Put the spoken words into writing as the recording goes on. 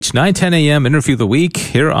9:10 a.m. Interview of the Week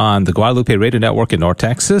here on the Guadalupe Radio Network in North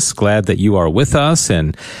Texas. Glad that you are with us.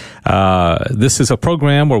 And this is a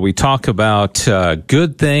program where we talk about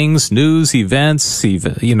good things, news, events,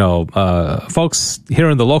 folks here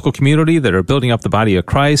in the local community that are building up the body of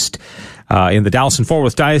Christ in the Dallas and Fort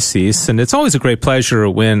Worth Diocese. And it's always a great pleasure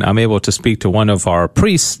when I'm able to speak to one of our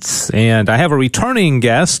priests. And I have a returning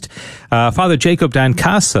guest. Father Jacob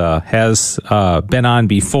Dancasa has been on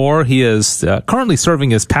before. He is currently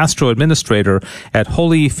serving as pastoral administrator at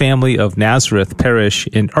Holy Family of Nazareth Parish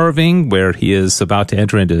in Irving, where he is about to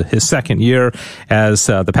enter into his second year as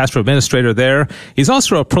the pastoral administrator there. He's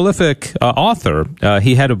also a prolific author.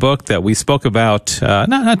 He had a book that we spoke about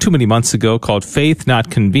not too many months ago called Faith, Not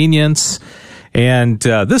Convenience. And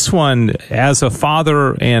this one, as a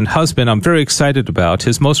father and husband, I'm very excited about.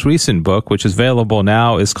 His most recent book, which is available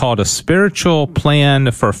now, is called A Spiritual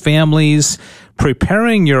Plan for Families,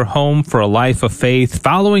 Preparing Your Home for a Life of Faith,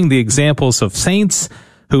 Following the Examples of Saints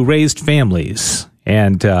Who Raised Families.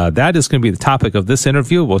 And that is going to be the topic of this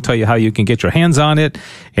interview. We'll tell you how you can get your hands on it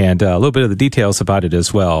and a little bit of the details about it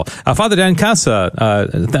as well. Father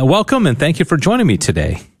Dancasa, welcome and thank you for joining me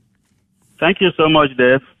today. Thank you so much,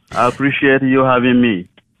 Dave. I appreciate you having me.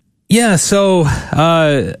 Yeah, so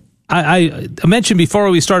I mentioned before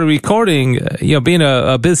we started recording, being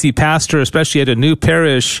a busy pastor, especially at a new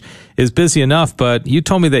parish, is busy enough. But you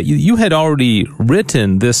told me that you had already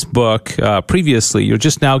written this book previously. You're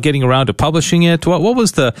just now getting around to publishing it. What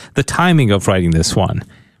was the timing of writing this one?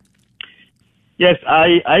 Yes,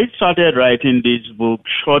 I started writing this book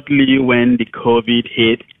shortly when the COVID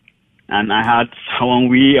hit. And when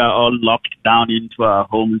we are all locked down into our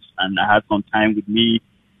homes, and I had some time with me.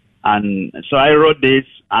 And so I wrote this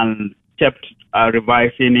and kept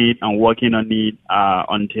revising it and working on it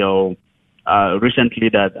until recently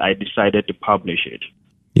that I decided to publish it.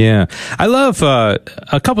 Yeah. I love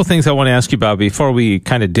a couple things I want to ask you about before we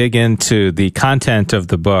kind of dig into the content of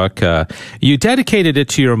the book. You dedicated it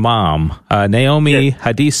to your mom, Naomi Yes.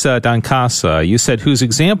 Hadisa Dancasa. You said, whose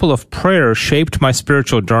example of prayer shaped my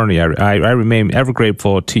spiritual journey. I remain ever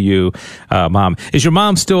grateful to you, Mom. Is your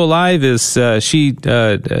mom still alive? Is she?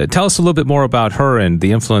 Tell us a little bit more about her and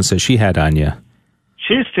the influence that she had on you.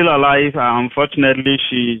 She's still alive. Unfortunately,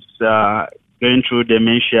 she's going through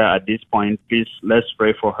dementia at this point. Please, let's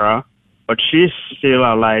pray for her. But she's still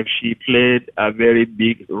alive. She played a very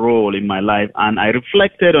big role in my life. And I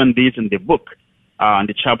reflected on this in the book, in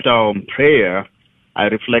the chapter on prayer. I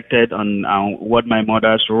reflected on what my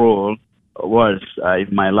mother's role was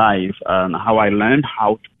in my life and how I learned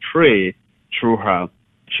how to pray through her.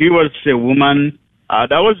 She was a woman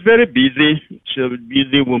that was very busy. She was a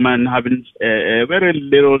busy woman having a very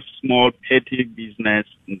little, small, petty business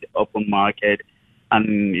in the open market.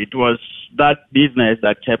 And it was that business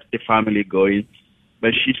that kept the family going.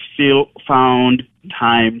 But she still found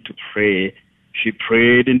time to pray. She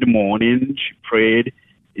prayed in the morning. She prayed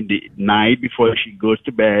in the night before she goes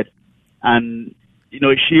to bed. And,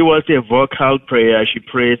 she was a vocal prayer. She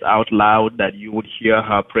prays out loud that you would hear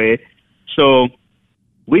her pray. So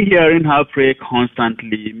we hearing her pray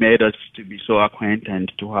constantly made us to be so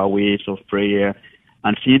acquainted to her ways of prayer,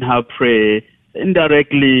 and seeing her pray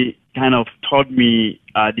indirectly kind of taught me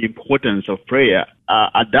the importance of prayer.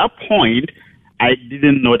 At that point, I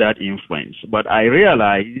didn't know that influence, but I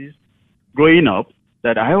realized growing up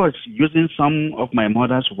that I was using some of my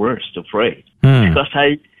mother's words to pray because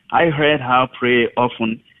I heard her pray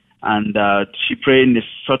often, and she prayed in a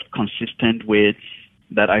such consistent way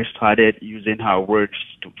that I started using her words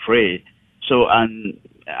to pray. So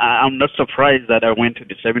I'm not surprised that I went to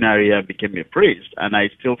the seminary and became a priest. And I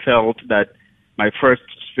still felt that my first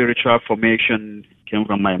spiritual formation came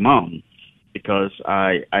from my mom, because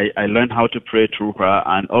I learned how to pray through her.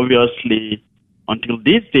 And obviously, until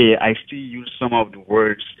this day, I still use some of the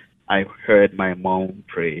words I heard my mom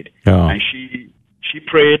prayed. Oh. And she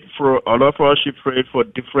prayed for all of us. She prayed for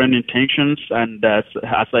different intentions. And as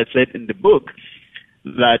I said in the book,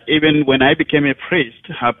 that even when I became a priest,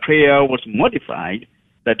 her prayer was modified,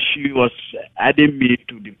 that she was adding me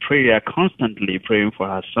to the prayer constantly, praying for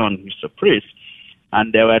her son, who's a priest.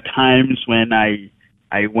 And there were times when I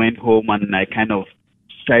went home and I kind of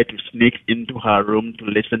tried to sneak into her room to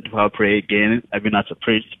listen to her pray again, even as a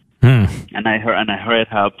priest. And I heard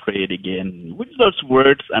her pray it again with those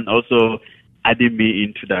words, and also adding me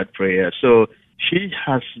into that prayer. So she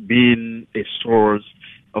has been a source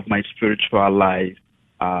of my spiritual life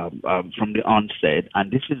from the onset,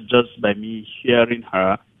 and this is just by me hearing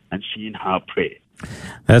her and seeing her pray.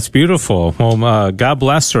 That's beautiful. Well, God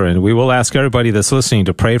bless her, and we will ask everybody that's listening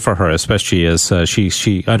to pray for her, especially as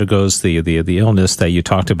she undergoes the illness that you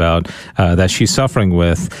talked about that she's suffering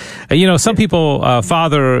with. Some people,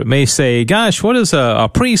 Father, may say, "Gosh, what does a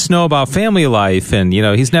priest know about family life?" And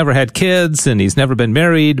he's never had kids and he's never been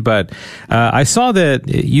married. But I saw that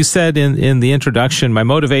you said in the introduction, "My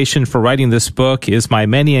motivation for writing this book is my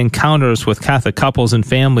many encounters with Catholic couples and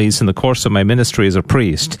families in the course of my ministry as a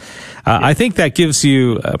priest." I think that gives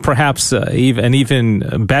you perhaps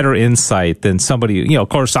even better insight than somebody, of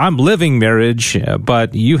course, I'm living marriage,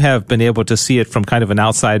 but you have been able to see it from kind of an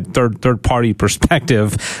outside third party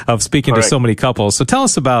perspective of speaking Correct. to so many couples. So tell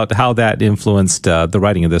us about how that influenced the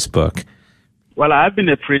writing of this book. Well, I've been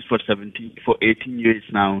a priest for 18 years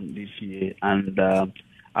now this year, and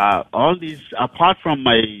all these, apart from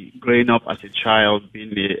my growing up as a child,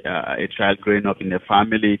 being a child growing up in a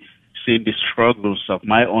family, seeing the struggles of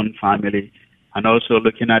my own family, and also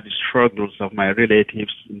looking at the struggles of my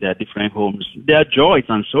relatives in their different homes, their joys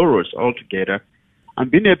and sorrows all together. And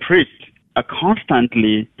being a priest,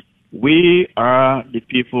 constantly, we are the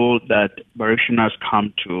people that parishioners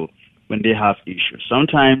come to when they have issues.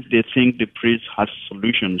 Sometimes they think the priest has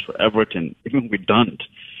solutions for everything, even we don't.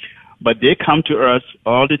 But they come to us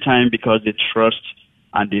all the time because they trust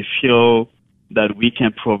and they feel that we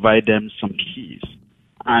can provide them some peace.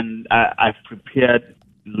 And I've prepared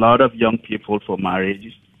a lot of young people for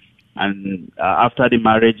marriages. And after the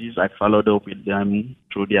marriages, I followed up with them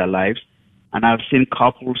through their lives. And I've seen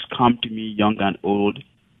couples come to me, young and old,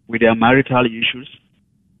 with their marital issues.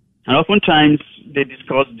 And oftentimes they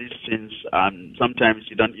discuss these things, and sometimes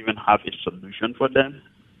you don't even have a solution for them.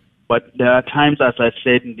 But there are times, as I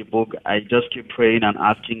said in the book, I just keep praying and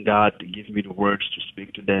asking God to give me the words to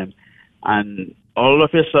speak to them. And all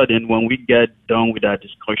of a sudden, when we get done with our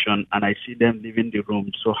discussion and I see them leaving the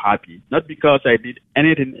room so happy, not because I did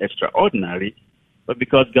anything extraordinary, but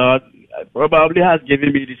because God probably has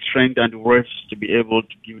given me the strength and the words to be able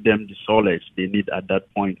to give them the solace they need at that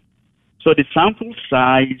point. So the sample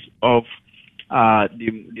size of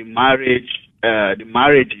the marriages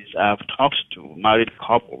I've talked to, married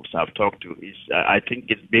couples I've talked to, is I think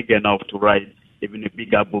it's big enough to write even a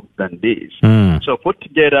bigger book than this. So put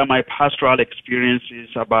together my pastoral experiences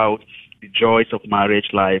about the joys of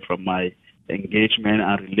marriage life, from my engagement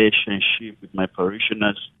and relationship with my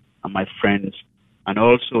parishioners and my friends, and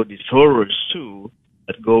also the sorrows too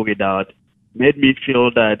that go with that, made me feel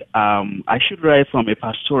that I should write from a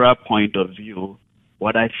pastoral point of view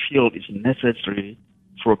what I feel is necessary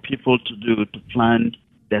for people to do to plan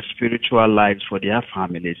their spiritual lives for their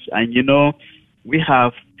families. And we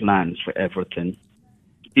have plans for everything.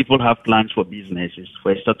 People have plans for businesses.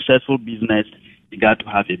 For a successful business, you got to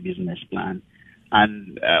have a business plan.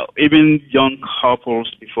 And even young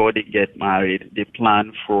couples, before they get married, they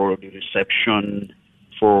plan for the reception,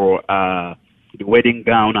 for the wedding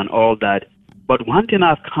gown and all that. But one thing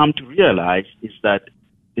I've come to realize is that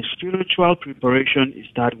the spiritual preparation is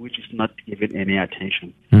that which is not given any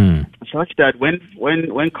attention. Such that when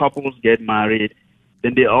couples get married,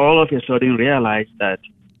 then they all of a sudden realize that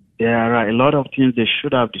there are a lot of things they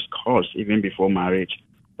should have discussed even before marriage.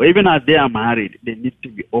 But even as they are married, they need to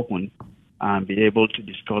be open and be able to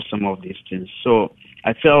discuss some of these things. So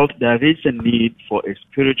I felt there is a need for a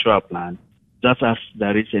spiritual plan, just as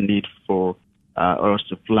there is a need for us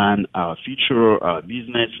to plan our future, our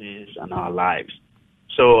businesses, and our lives.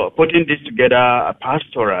 So putting this together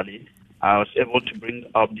pastorally, I was able to bring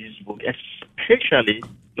up this book, especially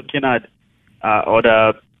looking at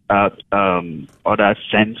other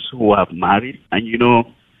saints who have married. And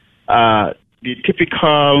the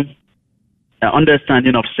typical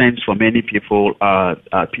understanding of saints for many people are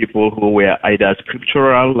people who were either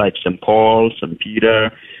scriptural, like St. Paul, St.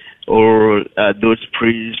 Peter, or those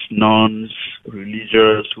priests, nuns,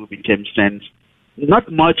 religious who became saints.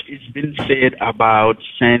 Not much is being said about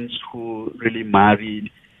saints who really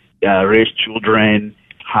married, raised children,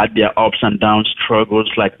 had their ups and downs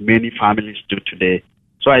struggles like many families do today.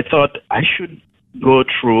 So I thought I should go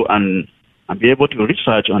through and be able to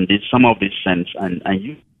research on some of these saints and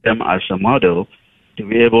use them as a model to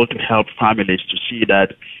be able to help families to see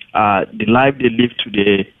that the life they live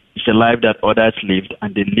today is a life that others lived,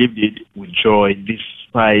 and they lived it with joy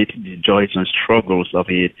despite the joys and struggles of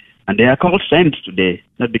it. And they are called saints today,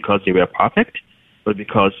 not because they were perfect, but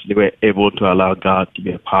because they were able to allow God to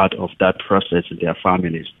be a part of that process in their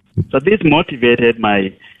families. So this motivated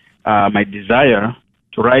my desire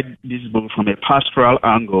to write this book from a pastoral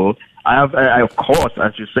angle. I of course,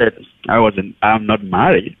 as you said, I'm not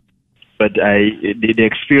married, but the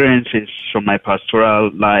experiences from my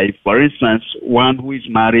pastoral life. For instance, one who is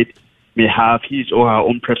married may have his or her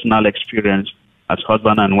own personal experience as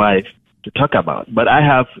husband and wife to talk about. But I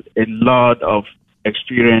have a lot of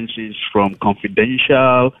experiences from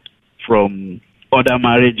confidential, from other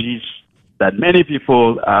marriages that many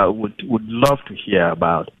people would love to hear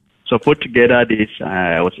about. So put together this,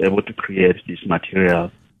 I was able to create this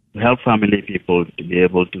material to help family people to be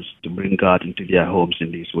able to bring God into their homes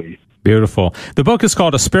in this way. Beautiful. The book is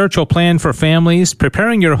called A Spiritual Plan for Families,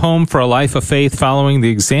 Preparing Your Home for a Life of Faith Following the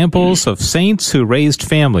Examples of Saints Who Raised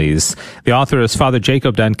Families. The author is Father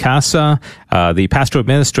Jacob Dancasa, the pastor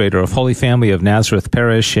administrator of Holy Family of Nazareth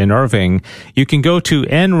Parish in Irving. You can go to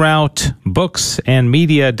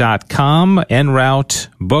enroutebooksandmedia.com,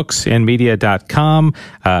 enroutebooksandmedia.com,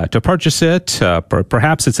 to purchase it.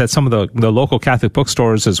 Perhaps it's at some of the local Catholic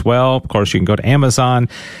bookstores as well. Of course, you can go to Amazon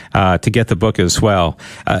to get the book as well.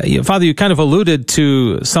 Father, you kind of alluded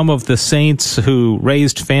to some of the saints who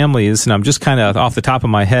raised families, and I'm just kind of off the top of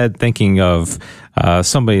my head thinking of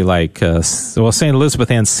somebody like, St. Elizabeth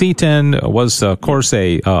Ann Seton was, of course,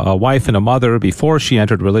 a wife and a mother before she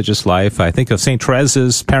entered religious life. I think of St.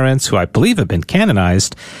 Teresa's parents, who I believe have been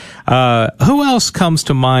canonized. Who else comes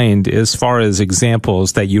to mind as far as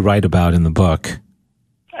examples that you write about in the book?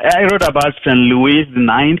 I wrote about St. Louis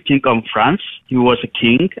IX, King of France. He was a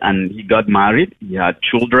king, and he got married. He had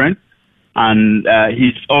children, and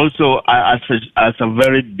he's also, as a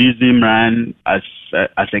very busy man, as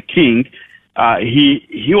a king,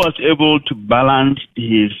 he was able to balance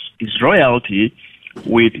his royalty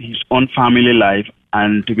with his own family life,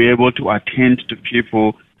 and to be able to attend to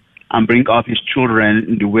people and bring up his children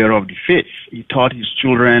in the way of the faith. He taught his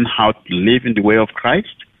children how to live in the way of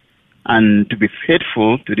Christ and to be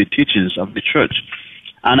faithful to the teachings of the church.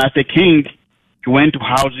 And as a king, he went to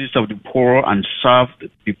houses of the poor and served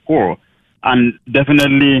the poor. And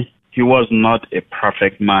definitely, he was not a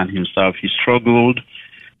perfect man himself. He struggled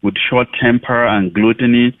with short temper and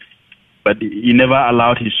gluttony, but he never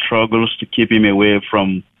allowed his struggles to keep him away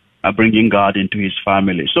from bringing God into his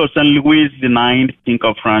family. So St. Louis IX, King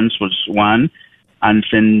of France, was one, and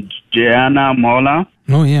St. Joanna Moller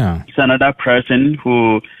is another person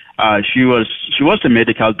who she was a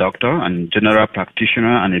medical doctor and general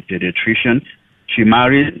practitioner and a pediatrician. She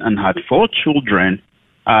married and had 4 children.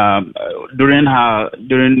 During her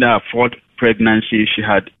 4th pregnancy, she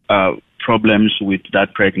had problems with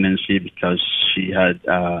that pregnancy because she had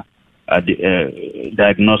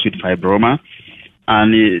diagnosed with fibroma,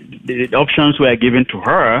 and the options were given to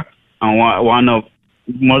her, and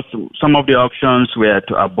some of the options were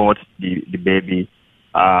to abort the baby,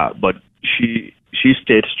 but she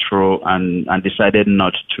stayed true and decided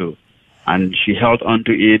not to, and she held on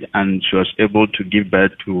to it, and she was able to give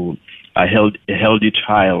birth to a healthy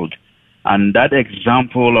child. And that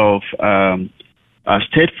example of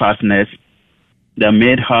steadfastness that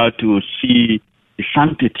made her to see the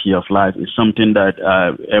sanctity of life is something that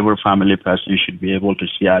every family person should be able to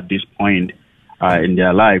see at this point in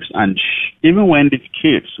their lives. And even when the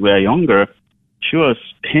kids were younger, she was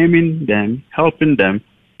taming them, helping them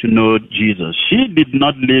to know Jesus. She did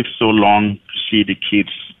not live so long to see the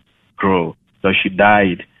kids grow, so she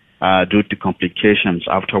died due to complications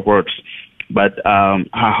afterwards. But her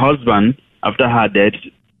husband, after her death,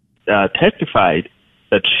 testified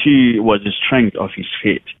that she was the strength of his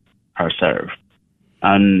faith herself.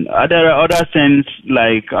 And there are other saints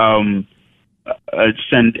like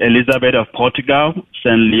Saint Elizabeth of Portugal,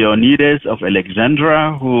 Saint Leonidas of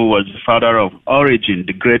Alexandria, who was the father of Origen,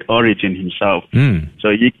 the great Origen himself. So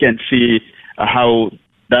you can see how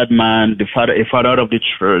that man, a father of the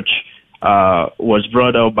church, was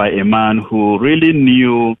brought up by a man who really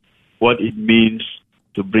knew what it means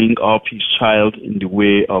to bring up his child in the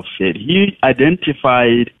way of faith. He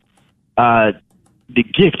identified the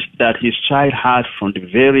gift that his child had from the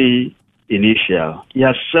very initial. He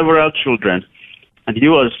has several children, and he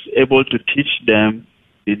was able to teach them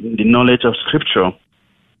the knowledge of Scripture.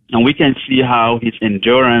 And we can see how his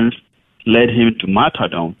endurance led him to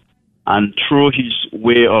martyrdom, and through his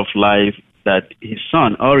way of life, that his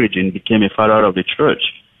son, Origen, became a father of the church,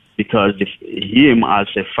 because him as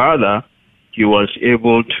a father, he was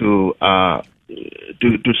able to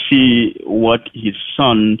see what his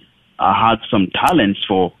son had some talents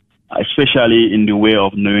for, especially in the way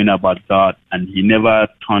of knowing about God, and he never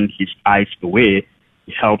turned his eyes away.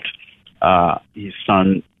 He helped his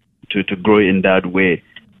son to grow in that way.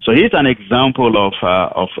 So he's an example of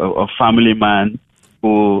a family man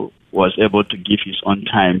who was able to give his own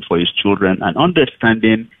time for his children and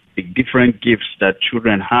understanding the different gifts that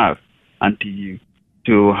children have, and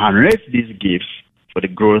to harness these gifts for the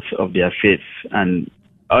growth of their faith and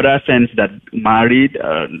other saints that married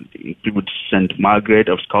include Saint Margaret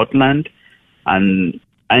of Scotland, and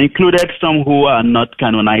I included some who are not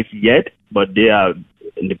canonized yet, but they are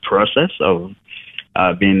in the process of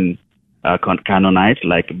being canonized,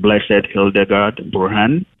 like Blessed Hildegard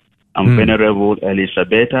Burhan and Venerable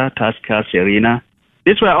Elisabetta Tasca Serena.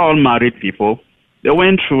 These were all married people. They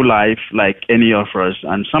went through life like any of us,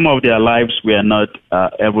 and some of their lives were not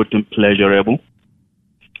everything pleasurable,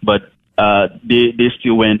 but they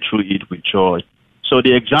still went through it with joy. So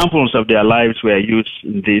the examples of their lives were used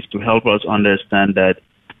in this to help us understand that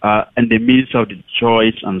in the midst of the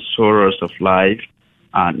joys and sorrows of life,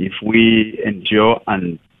 and if we endure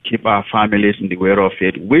and keep our families in the way of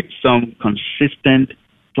faith with some consistent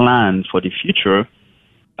plan for the future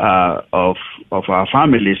of our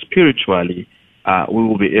families spiritually, we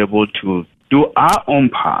will be able to do our own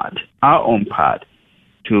part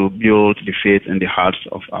to build the faith in the hearts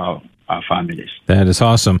of our families. That is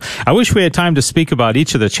awesome. I wish we had time to speak about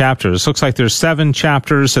each of the chapters. Looks like there's 7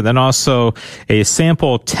 chapters and then also a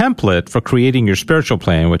sample template for creating your spiritual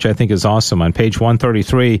plan, which I think is awesome on page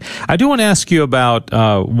 133. I do want to ask you about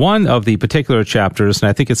one of the particular chapters, and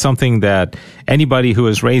I think it's something that anybody who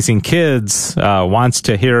is raising kids wants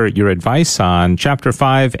to hear your advice on. Chapter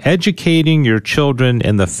 5, Educating Your Children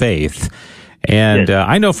in the Faith. And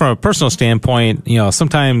I know from a personal standpoint,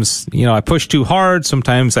 sometimes, I push too hard.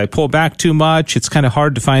 Sometimes I pull back too much. It's kind of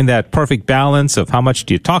hard to find that perfect balance of how much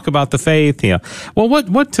do you talk about the faith. Well,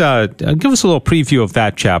 give us a little preview of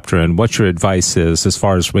that chapter and what your advice is as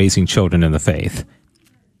far as raising children in the faith.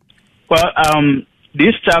 Well,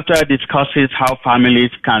 this chapter discusses how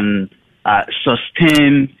families can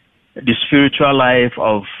sustain the spiritual life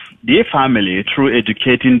of their family through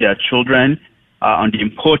educating their children on the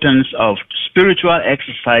importance of spiritual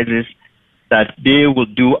exercises that they will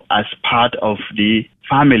do as part of the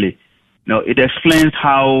family. It explains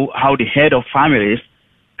how the head of families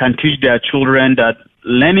can teach their children that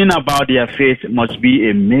learning about their faith must be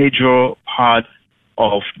a major part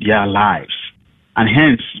of their lives, and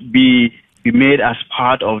hence be made as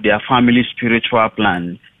part of their family spiritual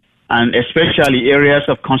plan. And especially areas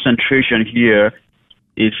of concentration here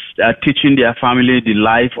is teaching their family the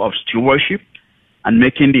life of stewardship and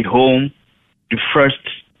making the home the first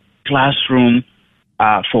classroom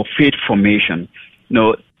for faith formation.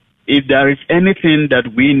 If there is anything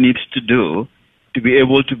that we need to do to be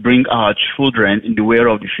able to bring our children in the way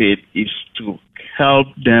of the faith, is to help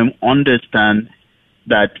them understand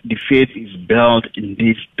that the faith is built in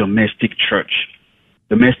this domestic church,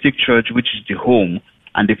 which is the home,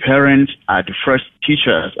 and the parents are the first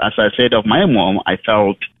teachers. As I said of my mom, I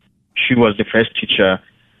felt she was the first teacher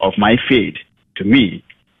of my faith to me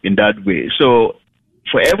in that way. So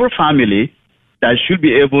for every family that should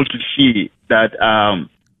be able to see that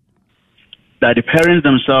that the parents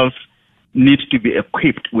themselves need to be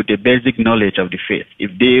equipped with the basic knowledge of the faith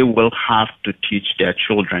if they will have to teach their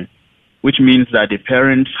children, which means that the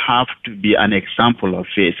parents have to be an example of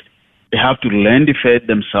faith. They have to learn the faith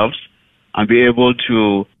themselves and be able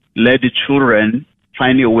to let the children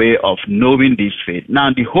find a way of knowing this faith.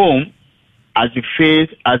 Now, the home as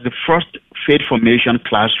the first faith formation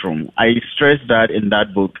classroom. I stress that in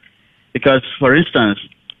that book because, for instance,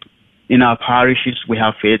 in our parishes we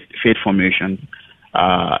have faith formation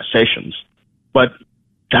sessions, but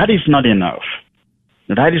that is not enough.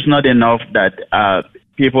 That is not enough that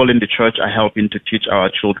people in the church are helping to teach our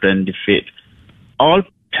children the faith. All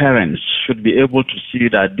parents should be able to see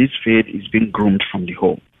that this faith is being groomed from the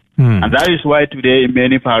home. And that is why today in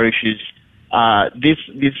many parishes, this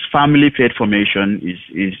family faith formation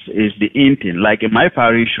is the in thing. Like in my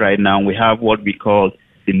parish right now, we have what we call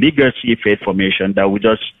the legacy faith formation that we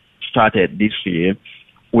just started this year,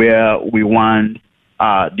 where we want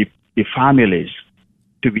the families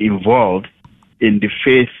to be involved in the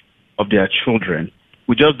faith of their children.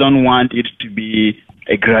 We just don't want it to be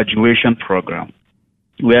a graduation program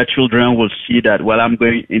where children will see that, well, I'm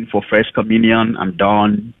going in for first communion, I'm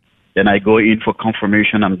done. Then I go in for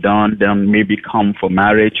confirmation, I'm done. Then maybe come for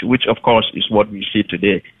marriage, which of course is what we see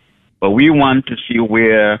today. But we want to see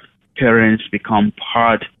where parents become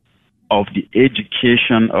part of the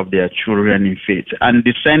education of their children in faith. And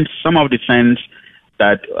some of the saints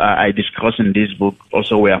that I discuss in this book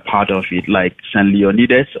also were part of it, like Saint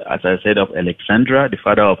Leonidas, as I said, of Alexandria, the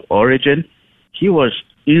father of Origen. He was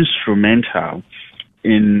instrumental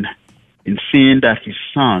in seeing that his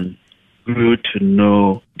son grew to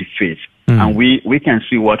know the faith. And we can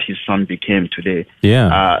see what his son became today.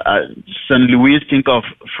 St. Louis, think of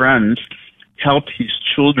France, helped his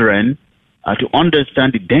children to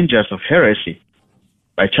understand the dangers of heresy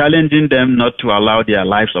by challenging them not to allow their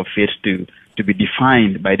lives of faith to to be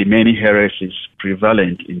defined by the many heresies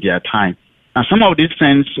prevalent in their time. And some of these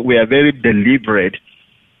things were very deliberate,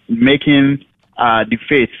 making the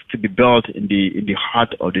faith to be built in the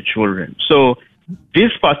heart of the children. So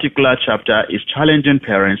this particular chapter is challenging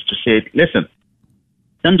parents to say, listen,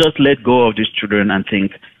 don't just let go of these children and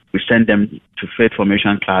think we send them to faith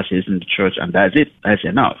formation classes in the church and that's it, that's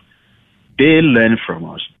enough. They learn from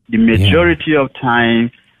us. The majority of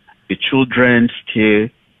time, the children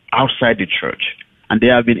stay outside the church, and they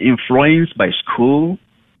have been influenced by school,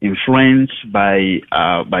 influenced by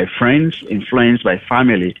friends, influenced by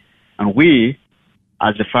family, and we,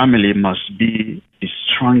 as a family, must be the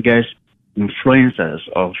strongest influencers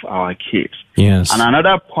of our kids. Yes. And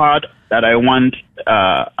another part that I want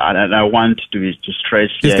to stress.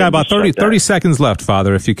 You've got about 30 seconds left,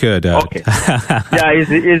 Father, if you could. Okay.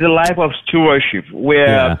 It's a life of stewardship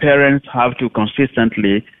where parents have to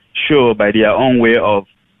consistently show by their own way of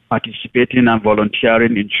participating and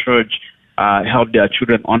volunteering in church, help their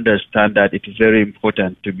children understand that it is very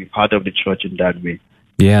important to be part of the church in that way.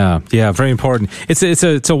 Yeah, very important.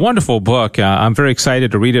 It's a wonderful book. I'm very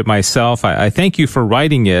excited to read it myself. I thank you for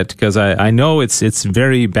writing it because I know it's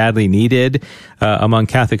very badly needed among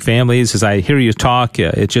Catholic families. As I hear you talk,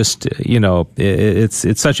 it just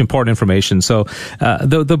it's such important information. So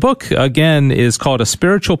the book again is called A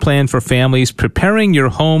Spiritual Plan for Families: Preparing Your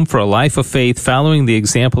Home for a Life of Faith, Following the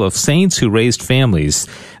Example of Saints Who Raised Families.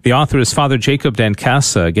 The author is Father Jacob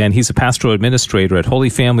Dancasa. Again, he's a pastoral administrator at Holy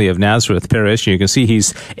Family of Nazareth Parish. You can see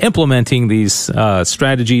he's implementing these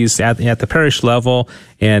strategies at the parish level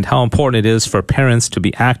and how important it is for parents to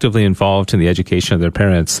be actively involved in the education of their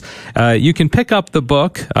parents. You can pick up the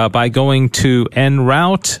book by going to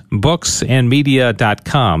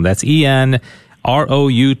enroutebooksandmedia.com. That's ENROUTE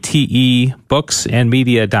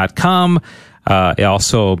booksandmedia.com.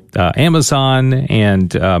 Also Amazon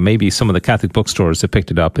and maybe some of the Catholic bookstores that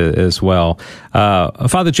picked it up as well.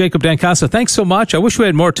 Father Jacob Dancasa, thanks so much. I wish we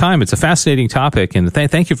had more time. It's a fascinating topic, and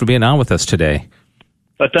thank you for being on with us today.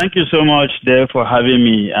 But thank you so much, Dave, for having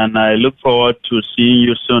me, and I look forward to seeing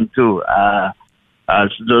you soon too.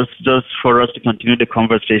 Just for us to continue the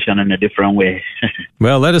conversation in a different way.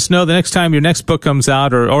 Well, let us know the next time your next book comes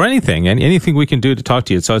out, or anything we can do to talk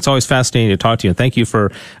to you. So it's always fascinating to talk to you. And thank you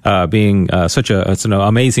for being such an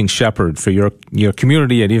amazing shepherd for your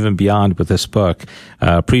community and even beyond with this book.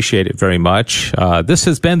 Appreciate it very much. This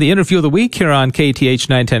has been the interview of the week here on KTH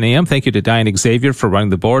 910 AM. Thank you to Diane Xavier for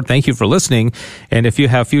running the board. Thank you for listening. And if you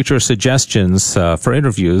have future suggestions for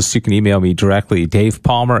interviews, you can email me directly, Dave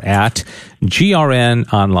Palmer at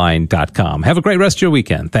grnonline.com. Have a great rest of your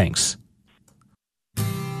weekend. Thanks.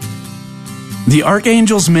 The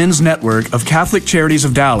Archangels Men's Network of Catholic Charities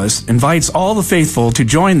of Dallas invites all the faithful to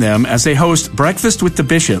join them as they host Breakfast with the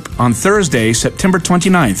Bishop on Thursday, September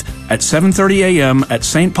 29th at 7:30 a.m. at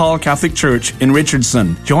St. Paul Catholic Church in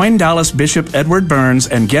Richardson. Join Dallas Bishop Edward Burns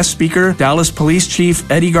and guest speaker Dallas Police Chief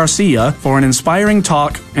Eddie Garcia for an inspiring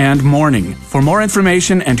talk and morning. For more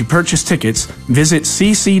information and to purchase tickets, visit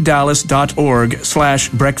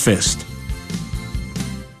ccdallas.org/breakfast.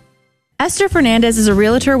 Esther Fernandez is a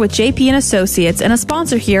realtor with JP & Associates and a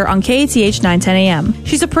sponsor here on KATH 910 AM.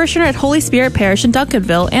 She's a parishioner at Holy Spirit Parish in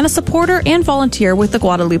Duncanville and a supporter and volunteer with the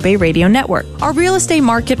Guadalupe Radio Network. Our real estate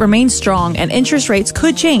market remains strong and interest rates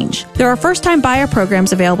could change. There are first-time buyer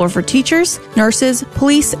programs available for teachers, nurses,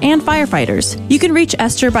 police, and firefighters. You can reach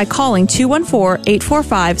Esther by calling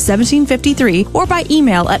 214-845-1753 or by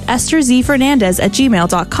email at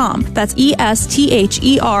EstherZFernandez@gmail.com. That's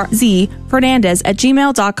ESTHERZ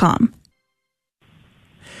Fernandez@gmail.com.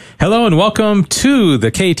 Hello and welcome to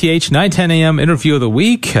the KTH 910 AM interview of the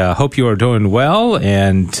week. Hope you are doing well,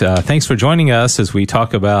 and thanks for joining us as we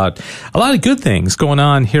talk about a lot of good things going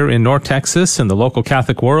on here in North Texas and the local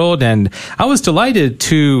Catholic world. And I was delighted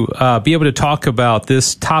to be able to talk about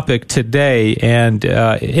this topic today, and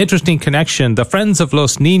interesting connection. The Friends of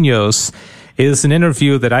Los Niños is an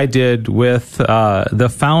interview that I did with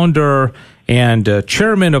the founder and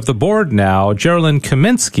chairman of the board now, Geraldine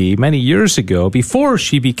Kaminsky, many years ago, before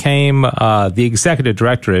she became the executive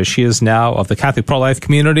director, as she is now, of the Catholic pro-life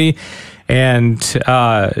community. And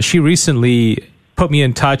she recently put me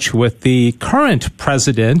in touch with the current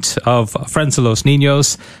president of Friends of Los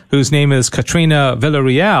Niños, whose name is Katrina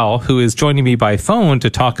Villarreal, who is joining me by phone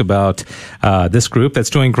to talk about this group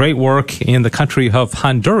that's doing great work in the country of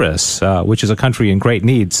Honduras, which is a country in great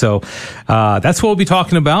need. So that's what we'll be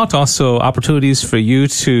talking about. Also, opportunities for you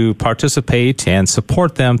to participate and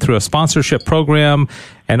support them through a sponsorship program,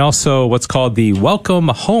 and also what's called the Welcome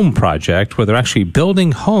Home Project, where they're actually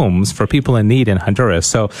building homes for people in need in Honduras.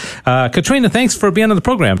 So, Katrina, thanks for being on the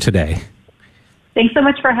program today. Thanks so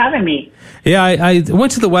much for having me. Yeah, I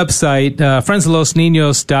went to the website,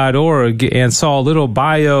 friendsoflosninos.org, and saw a little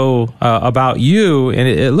bio about you, and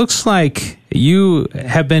it looks like you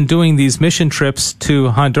have been doing these mission trips to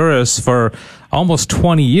Honduras for almost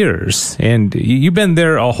 20 years, and you've been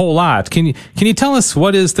there a whole lot. Can you tell us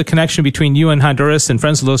what is the connection between you and Honduras and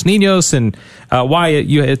Friends of Los Niños, and why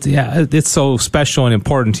it's so special and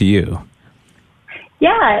important to you?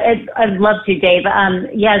 Yeah, I'd love to, Dave.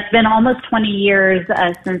 It's been almost 20 years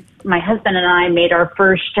since my husband and I made our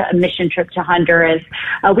first mission trip to Honduras.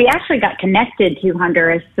 We actually got connected to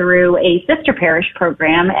Honduras through a sister parish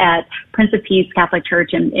program at Prince of Peace Catholic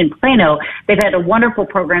Church in Plano. They've had a wonderful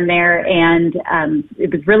program there, and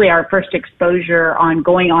it was really our first exposure on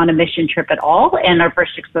going on a mission trip at all, and our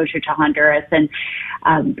first exposure to Honduras. And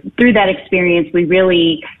through that experience, we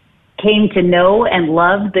really came to know and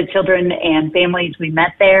love the children and families we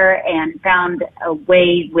met there, and found a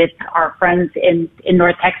way with our friends in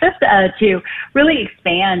North Texas to really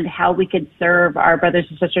expand how we could serve our brothers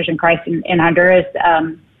and sisters in Christ in Honduras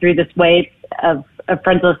through this wave of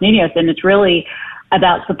Friends of Los Niños. And it's really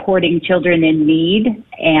about supporting children in need,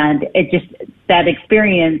 and that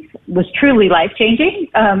experience was truly life-changing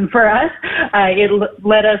for us. It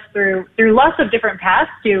led us through lots of different paths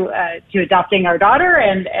to adopting our daughter,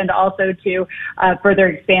 and also to further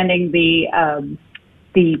expanding the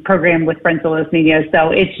program with Friends of Los Niños.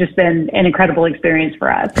 So it's just been an incredible experience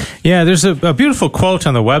for us. Yeah, there's a beautiful quote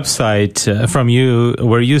on the website from you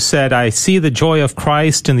where you said, "I see the joy of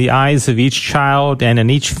Christ in the eyes of each child and in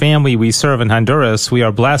each family we serve in Honduras. We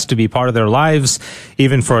are blessed to be part of their lives,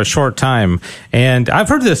 even for a short time." And I've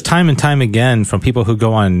heard this time and time again from people who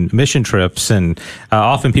go on mission trips, and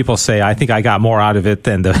often people say, "I think I got more out of it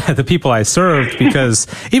than the people I served," because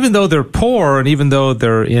even though they're poor and even though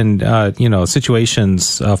they're in situations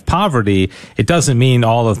of poverty, it doesn't mean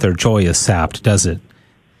all of their joy is sapped, does it?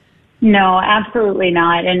 No, absolutely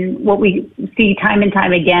not. And what we see time and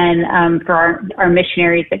time again for our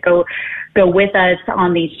missionaries that go with us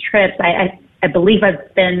on these trips, I believe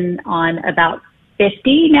I've been on about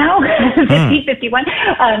 50 now, 51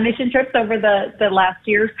 mission trips over the last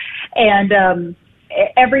years. And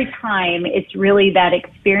every time it's really that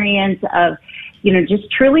experience of, just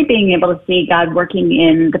truly being able to see God working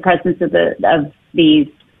in the presence of these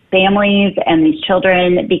families and these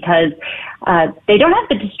children, because they don't have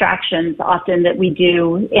the distractions often that we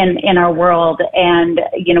do in our world. And,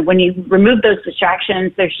 when you remove those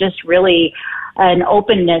distractions, there's just really an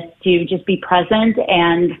openness to just be present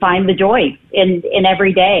and find the joy in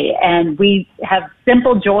every day. And we have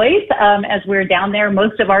simple joys as we're down there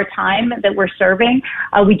most of our time that we're serving.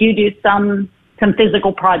 We do some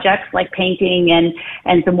physical projects like painting and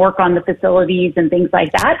some work on the facilities and things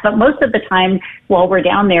like that. But most of the time while we're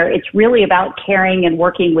down there, it's really about caring and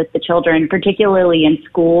working with the children, particularly in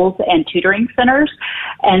schools and tutoring centers.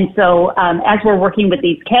 And so as we're working with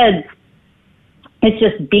these kids, it's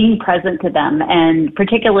just being present to them, and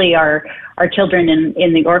particularly our children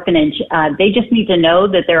in the orphanage. They just need to know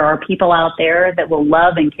that there are people out there that will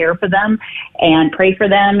love and care for them and pray for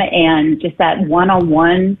them, and just that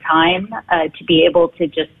one-on-one time to be able to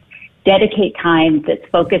just dedicate time that's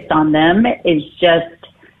focused on them is just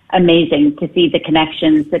amazing to see the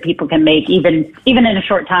connections that people can make, even in a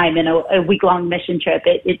short time, in a week-long mission trip.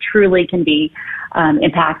 It truly can be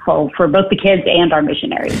impactful for both the kids and our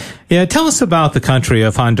missionaries. Yeah, tell us about the country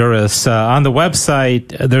of Honduras. On the website,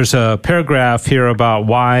 there's a paragraph here about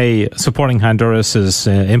why supporting Honduras is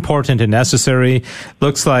important and necessary.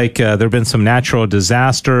 Looks like there have been some natural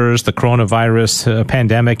disasters. The coronavirus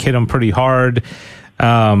pandemic hit them pretty hard.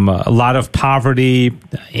 A lot of poverty.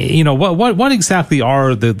 What exactly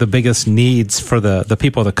are the biggest needs for the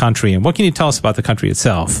people of the country, and what can you tell us about the country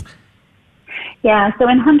itself? Yeah, so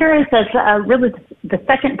in Honduras, it's really the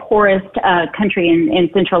second poorest country in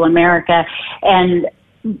Central America, and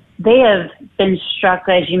they have been struck,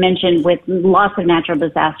 as you mentioned, with lots of natural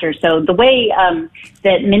disasters. So the way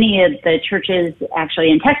that many of the churches actually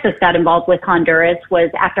in Texas got involved with Honduras was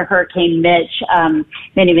after Hurricane Mitch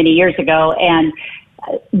many, many years ago, and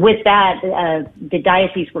with that, the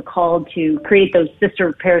diocese were called to create those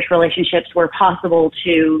sister parish relationships where possible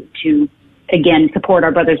to again support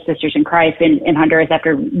our brothers and sisters in Christ in Honduras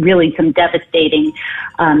after really some devastating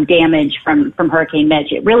damage from Hurricane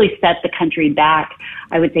Mitch. It really set the country back,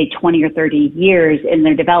 I would say, 20 or 30 years in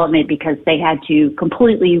their development, because they had to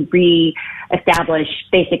completely re-establish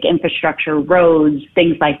basic infrastructure, roads,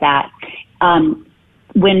 things like that.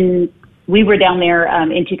 When we were down there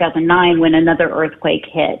in 2009 when another earthquake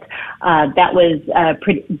hit. That was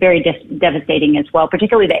very devastating as well,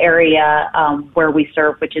 particularly the area where we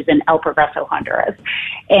serve, which is in El Progreso, Honduras.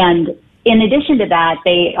 And in addition to that,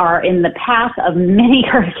 they are in the path of many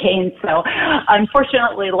hurricanes. So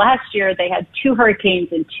unfortunately, last year they had 2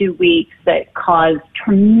 hurricanes in 2 weeks that caused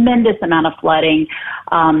tremendous amount of flooding.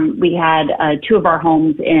 We had 2 of our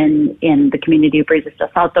homes in the community of Brisas del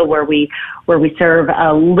Salto where we serve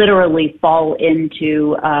literally fall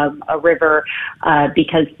into a river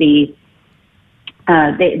because they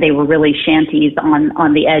were really shanties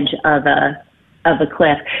on the edge of a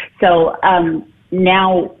cliff. So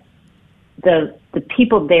now the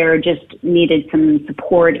people there just needed some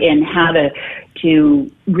support in how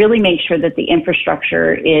to really make sure that the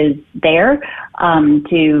infrastructure is there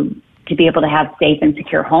to be able to have safe and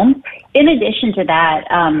secure homes. In addition to that,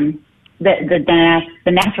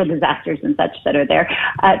 the natural disasters and such that are there.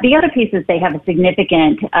 The other piece is they have a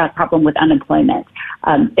significant problem with unemployment.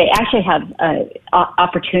 They actually have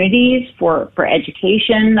opportunities for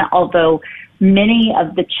education, although many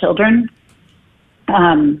of the children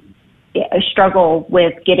struggle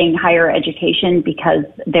with getting higher education because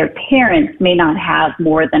their parents may not have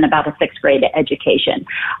more than about a 6th grade education.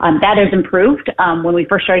 That has improved. When we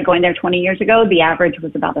first started going there 20 years ago, the average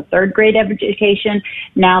was about a 3rd grade education.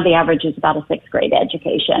 Now the average is about a 6th grade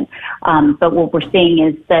education. But what we're seeing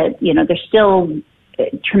is that, there's still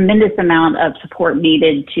a tremendous amount of support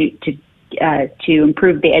needed to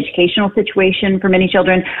improve the educational situation for many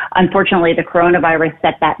children. Unfortunately, the coronavirus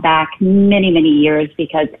set that back many, many years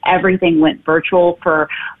because everything went virtual for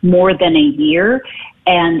more than a year.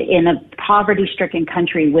 And in a poverty-stricken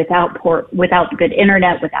country without good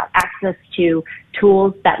internet, without access to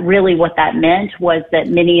tools, that really what that meant was that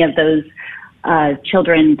many of those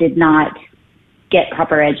children did not get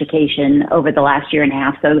proper education over the last year and a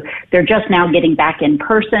half. So they're just now getting back in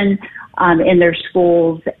person in their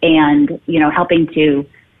schools and, helping to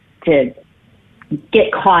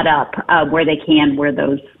get caught up where they can, where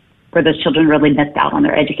those children really missed out on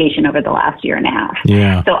their education over the last year and a half.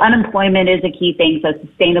 Yeah. So unemployment is a key thing. So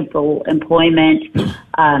sustainable employment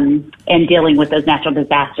and dealing with those natural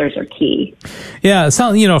disasters are key. Yeah,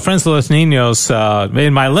 so, Friends de los Niños,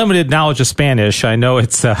 in my limited knowledge of Spanish, I know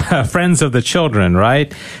it's Friends of the Children,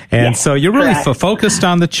 right? And yes, so you're really focused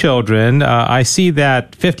on the children. I see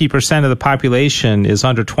that 50% of the population is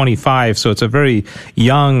under 25, so it's a very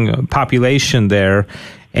young population there.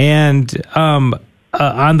 And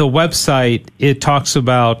on the website, it talks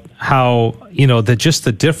about how, just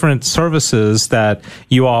the different services that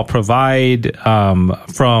you all provide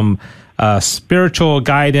from spiritual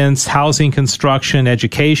guidance, housing construction,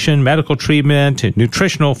 education, medical treatment,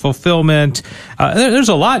 nutritional fulfillment. There's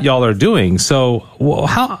a lot y'all are doing. So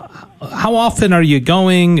how often are you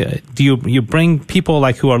going? Do you bring people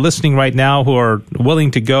like who are listening right now who are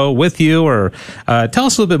willing to go with you? Or tell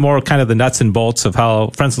us a little bit more kind of the nuts and bolts of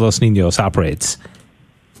how Friends de los Niños operates.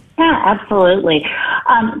 Yeah, absolutely.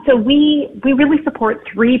 So we really support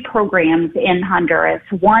 3 programs in Honduras.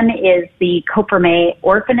 One is the Coperme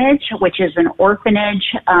Orphanage, which is an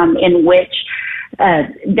orphanage in which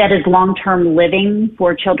that is long-term living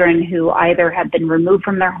for children who either have been removed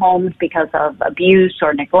from their homes because of abuse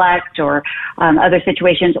or neglect or other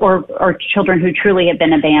situations, or children who truly have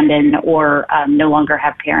been abandoned or no longer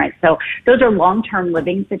have parents. So those are long-term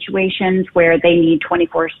living situations where they need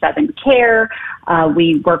 24/7 care.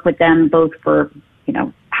 We work with them both for,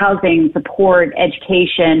 housing, support,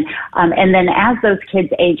 education. And then as those kids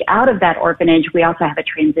age out of that orphanage, we also have a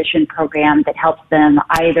transition program that helps them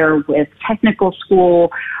either with technical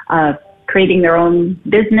school, creating their own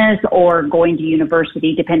business, or going to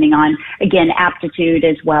university, depending on, again, aptitude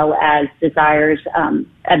as well as desires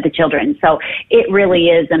of the children. So it really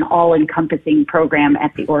is an all-encompassing program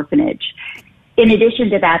at the orphanage. In addition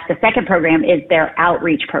to that, the second program is their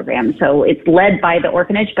outreach program. So it's led by the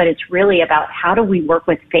orphanage, but it's really about how do we work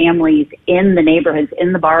with families in the neighborhoods,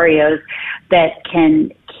 in the barrios, that can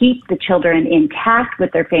keep the children intact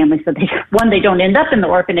with their families so they don't end up in the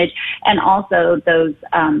orphanage, and also those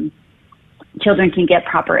children can get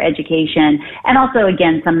proper education. And also,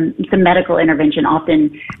 again, some medical intervention.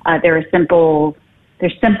 Often there's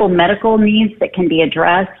simple medical needs that can be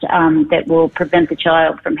addressed that will prevent the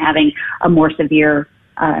child from having a more severe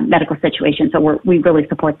medical situation. So we really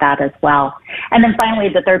support that as well. And then finally,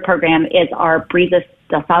 the third program is our Brisas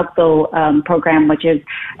del Salto program, which is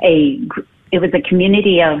it was a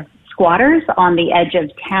community of squatters on the edge of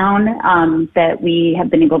town that we have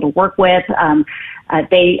been able to work with.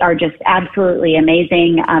 They are just absolutely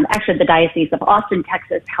amazing. Actually, the Diocese of Austin,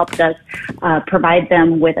 Texas, helped us provide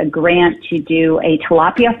them with a grant to do a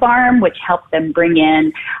tilapia farm, which helped them bring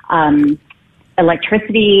in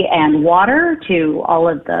electricity and water to all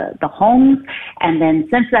of the homes. And then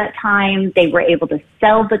since that time, they were able to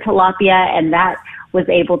sell the tilapia, and that was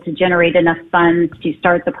able to generate enough funds to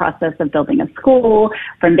start the process of building a school.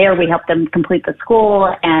 From there, we helped them complete the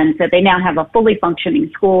school. And so they now have a fully functioning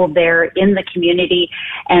school there in the community.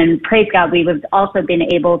 And praise God, we've also been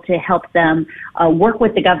able to help them work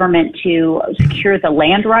with the government to secure the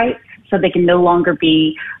land rights so they can no longer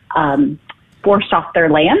be forced off their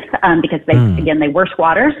land because they were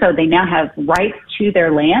squatters, so they now have rights to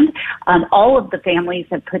their land. All of the families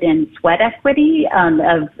have put in sweat equity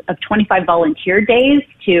of 25 volunteer days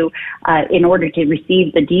in order to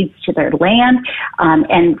receive the deeds to their land.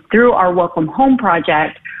 And through our Welcome Home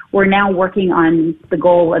project, we're now working on the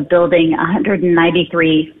goal of building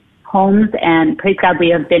 193 homes, and praise God, we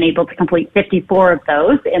have been able to complete 54 of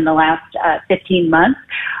those in the last 15 months.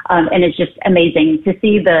 And it's just amazing to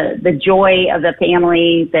see the joy of the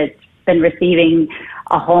family that's been receiving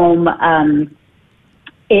a home.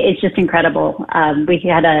 It's just incredible. We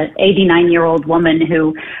had a 89-year-old woman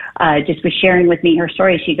who just was sharing with me her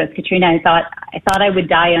story. She goes, Katrina, I thought I would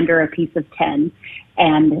die under a piece of tin.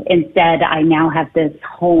 And instead, I now have this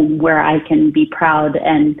home where I can be proud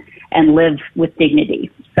and live with dignity.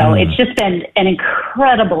 So it's just been an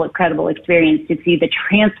incredible experience to see the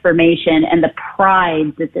transformation and the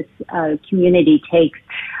pride that this community takes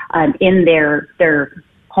in their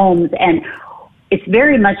homes. And it's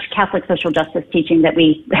very much Catholic social justice teaching that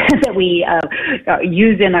we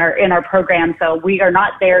use in our program. So we are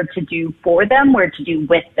not there to do for them; we're to do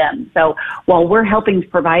with them. So while we're helping to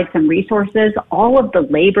provide some resources, all of the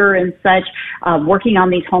labor and such working on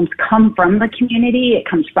these homes come from the community. It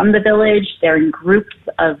comes from the village. They're in groups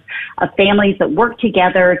of families that work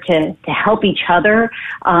together to help each other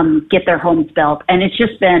get their homes built, and it's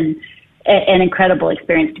just been an incredible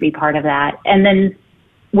experience to be part of that. And then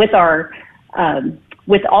with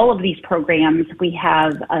all of these programs, we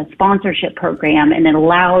have a sponsorship program, and it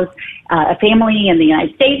allows a family in the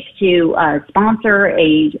United States to sponsor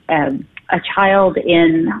a child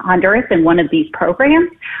in Honduras in one of these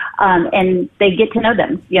programs, and they get to know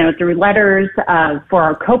them, through letters for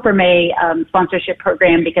our Coprime sponsorship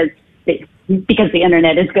program because the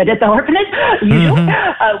internet is good at the orphanage.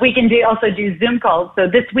 We can also do Zoom calls. So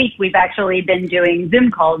this week we've actually been doing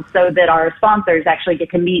Zoom calls so that our sponsors actually get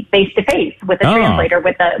to meet face to face with a translator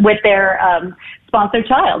with their sponsored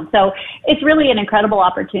child. So it's really an incredible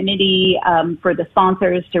opportunity for the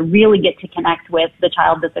sponsors to really get to connect with the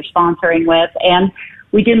child that they're sponsoring with. And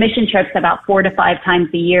we do mission trips about 4 to 5 times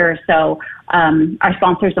a year. So our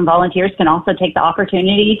sponsors and volunteers can also take the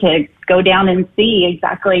opportunity to go down and see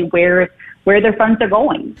exactly where their funds are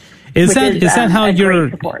going. Is that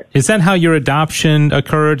how your adoption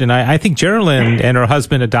occurred? And I think Geraldine and her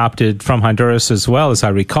husband adopted from Honduras as well, as I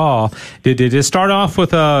recall. Did it start off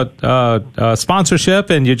with a sponsorship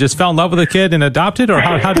and you just fell in love with a kid and adopted, or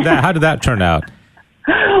how did that turn out?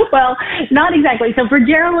 Well, not exactly. So for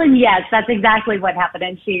Geraldine, yes, that's exactly what happened.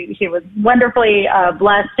 And she was wonderfully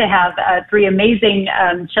blessed to have 3 amazing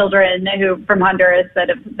children from Honduras that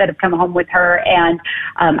have come home with her. And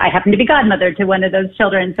I happen to be godmother to one of those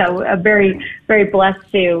children. So very, very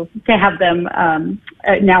blessed to have them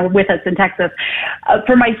now with us in Texas.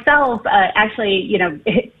 For myself, actually,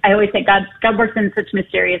 I always say God works in such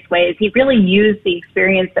mysterious ways. He really used the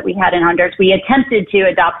experience that we had in Honduras. We attempted to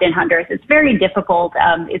adopt in Honduras. It's very difficult.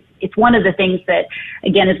 It's one of the things that,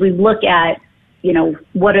 again, as we look at,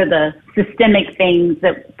 what are the systemic things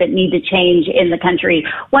that need to change in the country,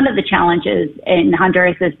 one of the challenges in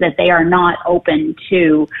Honduras is that they are not open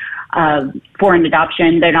to foreign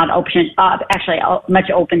adoption. They're not much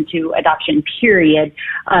open to adoption, period.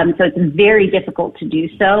 So it's very difficult to do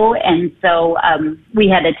so. And so we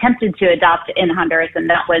had attempted to adopt in Honduras, and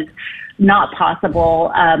that was not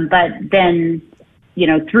possible. But then,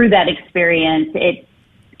 through that experience,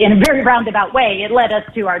 in a very roundabout way, it led us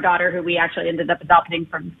to our daughter, who we actually ended up adopting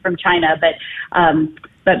from China.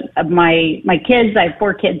 But my kids, I have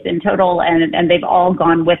 4 kids in total, and they've all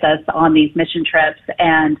gone with us on these mission trips,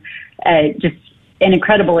 and just an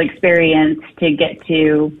incredible experience to get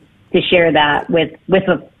to share that with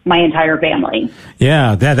my entire family.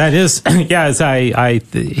 Yeah, that is. Yeah, as I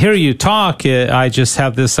hear you talk, I just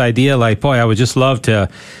have this idea, like, boy, I would just love to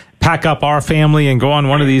pack up our family and go on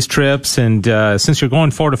one of these trips. And since you're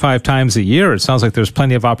going 4 to 5 times a year, it sounds like there's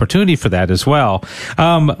plenty of opportunity for that as well.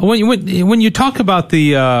 When you talk about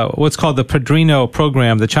the what's called the Padrino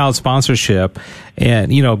program, the child sponsorship,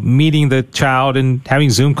 and meeting the child and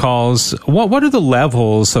having Zoom calls, what are the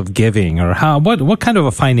levels of giving, or what kind of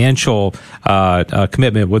a financial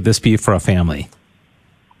commitment would this be for a family?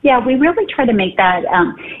 Yeah, we really try to make that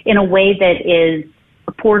in a way that is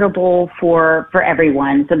affordable for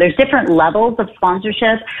everyone. So there's different levels of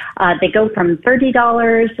sponsorship. They go from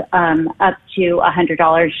 $30 up to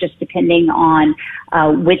 $100, just depending on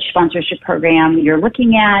which sponsorship program you're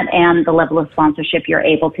looking at and the level of sponsorship you're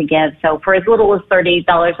able to give. So for as little as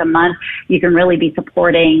 $30 a month, you can really be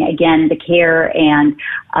supporting, again, the care and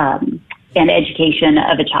education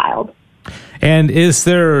of a child. And is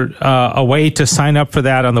there a way to sign up for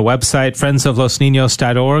that on the website,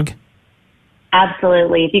 friendsoflosninos.org?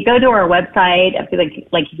 Absolutely. If you go to our website,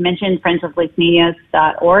 like you mentioned,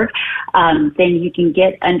 friendsoflosninos.org, then you can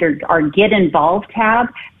get under our Get Involved tab.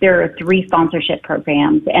 There are 3 sponsorship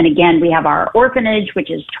programs. And again, we have our orphanage, which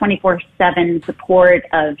is 24/7 support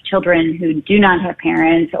of children who do not have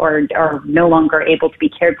parents or are no longer able to be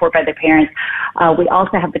cared for by their parents. We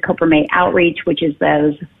also have the Cooper May Outreach, which is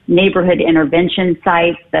those neighborhood intervention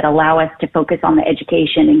sites that allow us to focus on the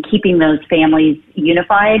education and keeping those families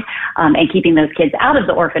unified, and keeping those kids out of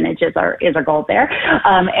the orphanage is our goal there.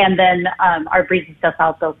 And then our Breezes del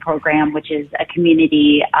Salto program, which is a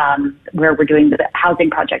community where we're doing the housing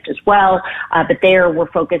project as well. But there we're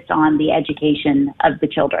focused on the education of the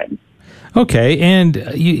children. Okay, and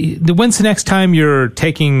when's the next time you're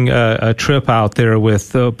taking a trip out there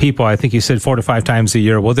with people? I think you said 4 to 5 times a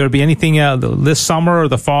year. Will there be anything this summer or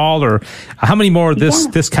the fall, or how many more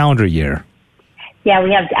this calendar year? Yeah,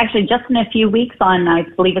 we have actually just in a few weeks on, I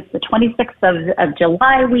believe it's the 26th of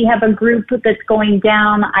July, we have a group that's going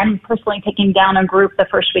down. I'm personally taking down a group the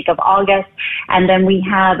first week of August. And then we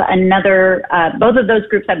have another, both of those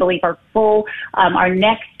groups I believe are full. Our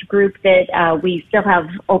next group that we still have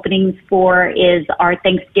openings for is our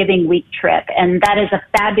Thanksgiving week trip. And that is a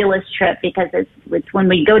fabulous trip because it's when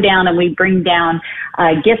we go down and we bring down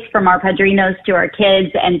gifts from our padrinos to our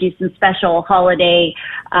kids and do some special holiday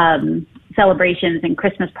celebrations and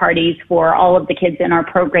Christmas parties for all of the kids in our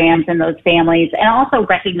programs and those families, and also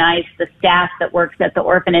recognize the staff that works at the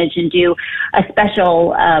orphanage and do a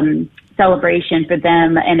special celebration for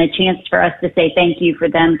them and a chance for us to say thank you for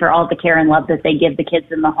them for all the care and love that they give the kids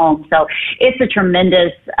in the home. So it's a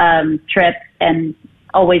tremendous trip and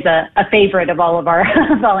always a favorite of all of our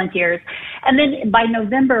volunteers. And then by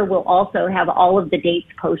November, we'll also have all of the dates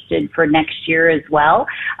posted for next year as well.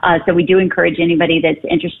 So we do encourage anybody that's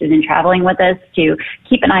interested in traveling with us to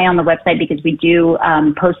keep an eye on the website because we do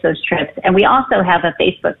post those trips. And we also have a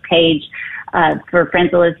Facebook page for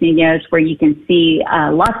Friends of Los Niños where you can see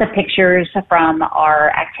lots of pictures from our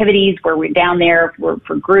activities where we're down there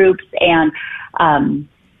for groups, and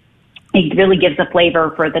it really gives a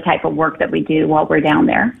flavor for the type of work that we do while we're down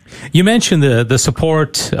there. You mentioned the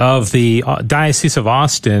support of the Diocese of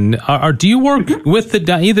Austin. Do you work with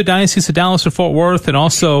either Diocese of Dallas or Fort Worth? And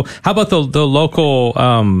also, how about the local,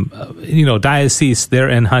 diocese there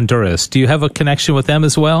in Honduras? Do you have a connection with them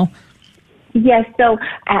as well? Yes, so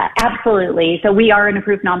absolutely. So we are an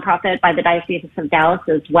approved nonprofit by the Diocese of Dallas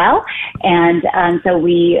as well. And so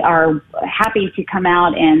we are happy to come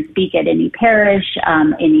out and speak at any parish,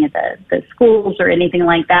 any of the schools or anything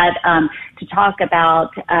like that, to talk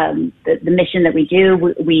about the mission that we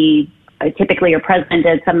do. We typically are present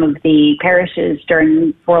at some of the parishes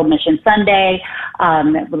during World Mission Sunday.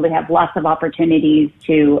 We have lots of opportunities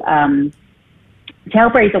to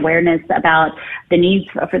help raise awareness about the needs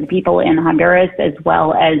for the people in Honduras, as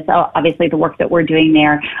well as obviously the work that we're doing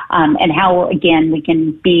there, and how, again, we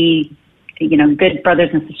can be, good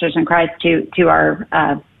brothers and sisters in Christ to our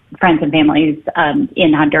friends and families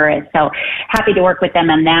in Honduras. So happy to work with them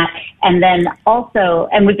on that. And then also,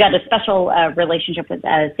 and we've got a special relationship with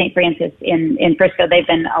St. Francis in Frisco. They've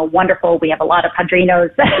been wonderful. We have a lot of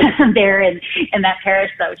padrinos there in that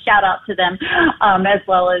parish, so shout out to them, as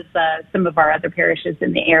well as some of our other parishes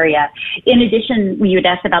in the area. In addition, you had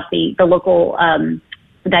asked about the local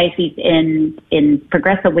diocese in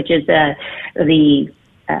Progreso, which is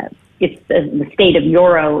it's the state of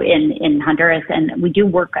Yoro in Honduras, and we do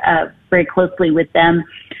work very closely with them.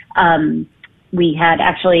 We had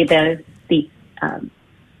actually the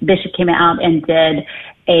bishop came out and did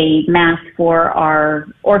a mass for our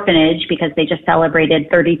orphanage because they just celebrated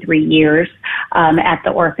 33 years at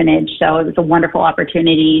the orphanage. So it was a wonderful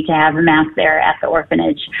opportunity to have a mass there at the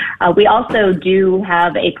orphanage. We also do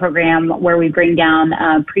have a program where we bring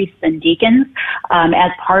down priests and deacons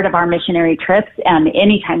as part of our missionary trips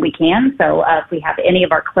anytime we can. So if we have any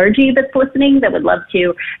of our clergy that's listening that would love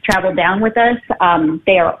to travel down with us,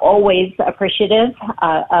 they are always appreciative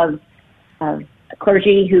of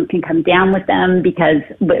clergy who can come down with them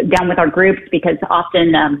down with our groups, because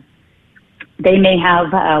often they may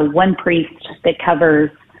have one priest that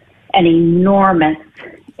covers an enormous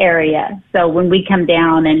area. So when we come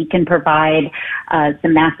down and can provide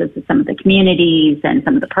some masses to some of the communities and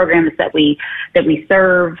some of the programs that we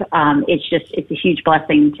serve, it's a huge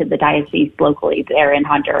blessing to the diocese locally there in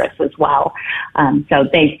Honduras as well. So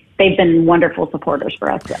they've been wonderful supporters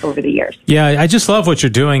for us over the years. Yeah, I just love what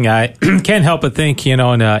you're doing. I can't help but think, in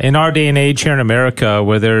our day and age here in America,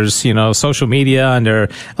 where there's, social media and there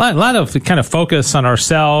a lot of kind of focus on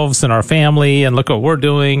ourselves and our family and look what we're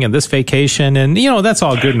doing and this vacation. And, that's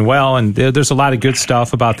all good and well. And there's a lot of good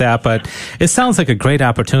stuff about that. But it sounds like a great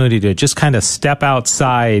opportunity to just kind of step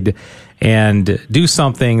outside and do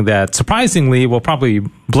something that surprisingly will probably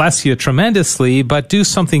bless you tremendously, but do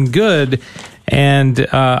something good. And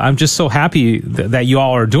I'm just so happy that you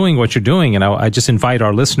all are doing what you're doing. And I just invite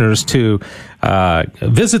our listeners to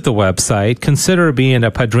visit the website, consider being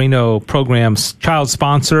a Padrino Program's child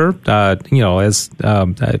sponsor. As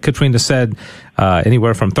Katrina said,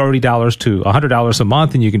 anywhere from $30 to $100 a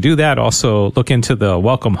month, and you can do that. Also, look into the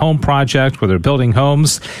Welcome Home Project, where they're building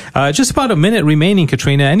homes. Just about a minute remaining,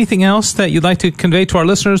 Katrina. Anything else that you'd like to convey to our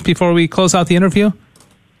listeners before we close out the interview?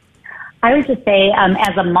 I would just say,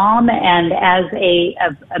 as a mom and as a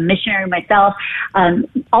missionary myself,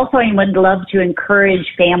 also I would love to encourage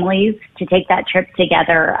families to take that trip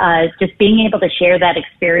together. Just being able to share that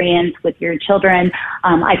experience with your children.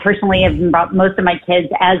 I personally have brought most of my kids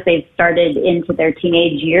as they've started into their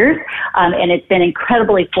teenage years, and it's been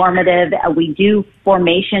incredibly formative. We do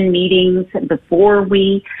formation meetings before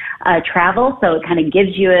we travel, so it kind of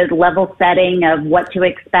gives you a level setting of what to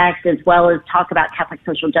expect, as well as talk about Catholic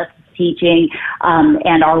social justice teaching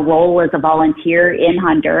and our role as a volunteer in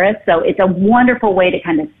Honduras. So it's a wonderful way to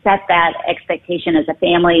kind of set that expectation as a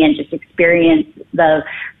family and just experience the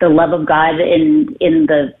love of God in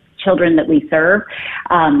the children that we serve.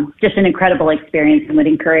 Just an incredible experience, and would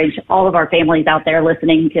encourage all of our families out there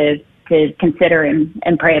listening to consider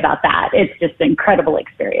and pray about that. It's just an incredible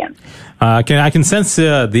experience. I can sense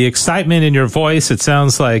the excitement in your voice. It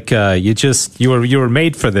sounds like you were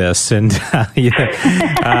made for this, and and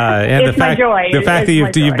it's the fact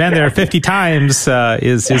that you've been there 50 times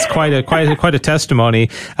is quite a testimony.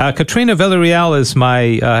 Katrina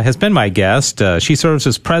Villarreal has been my guest. She serves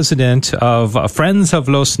as president of Friends of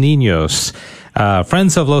Los Niños.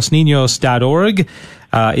 friendsoflosninos.org.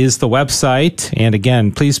 Is the website. And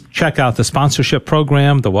again, please check out the sponsorship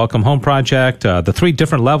program, the Welcome Home Project, the 3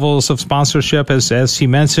 different levels of sponsorship, as she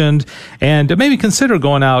mentioned, and maybe consider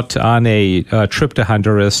going out on a trip to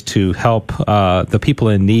Honduras to help the people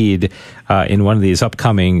in need in one of these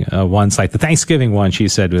upcoming ones, like the Thanksgiving one, she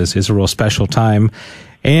said, is a real special time.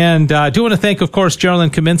 And I do want to thank, of course,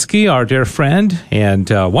 Geraldine Kaminsky, our dear friend and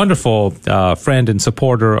wonderful friend and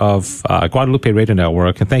supporter of Guadalupe Radio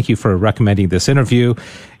Network. And thank you for recommending this interview.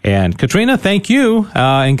 And Katrina, thank you,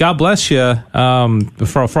 and God bless you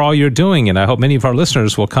for all you're doing. And I hope many of our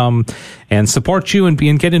listeners will come and support you and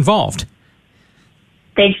get involved.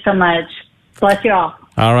 Thanks so much. Bless you all.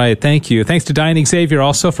 All right, thank you. Thanks to Diane Xavier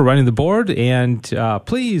also for running the board. And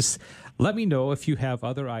please let me know if you have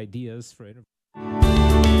other ideas for interviews.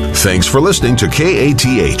 Thanks for listening to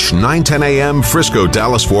KATH 910 AM Frisco,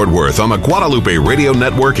 Dallas, Fort Worth on the Guadalupe Radio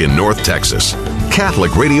Network in North Texas.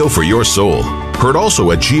 Catholic radio for your soul. Heard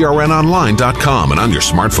also at grnonline.com and on your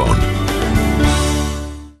smartphone.